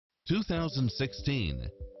2016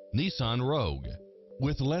 Nissan Rogue.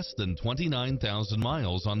 With less than 29,000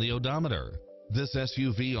 miles on the odometer, this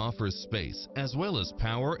SUV offers space as well as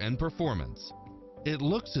power and performance. It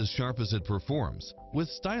looks as sharp as it performs, with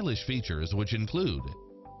stylish features which include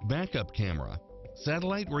backup camera,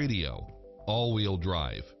 satellite radio, all-wheel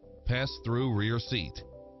drive, pass-through rear seat,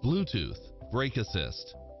 Bluetooth, brake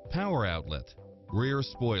assist, power outlet, rear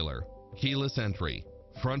spoiler, keyless entry,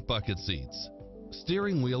 front bucket seats,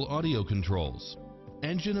 steering wheel audio controls,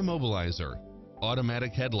 engine immobilizer,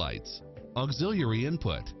 automatic headlights, auxiliary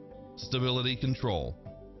input, stability control.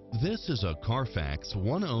 This is a Carfax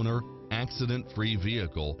one-owner, accident-free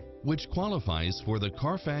vehicle which qualifies for the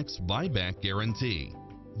Carfax buyback guarantee.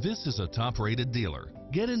 This is a top-rated dealer.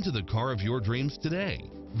 Get into the car of your dreams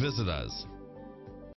today. Visit us.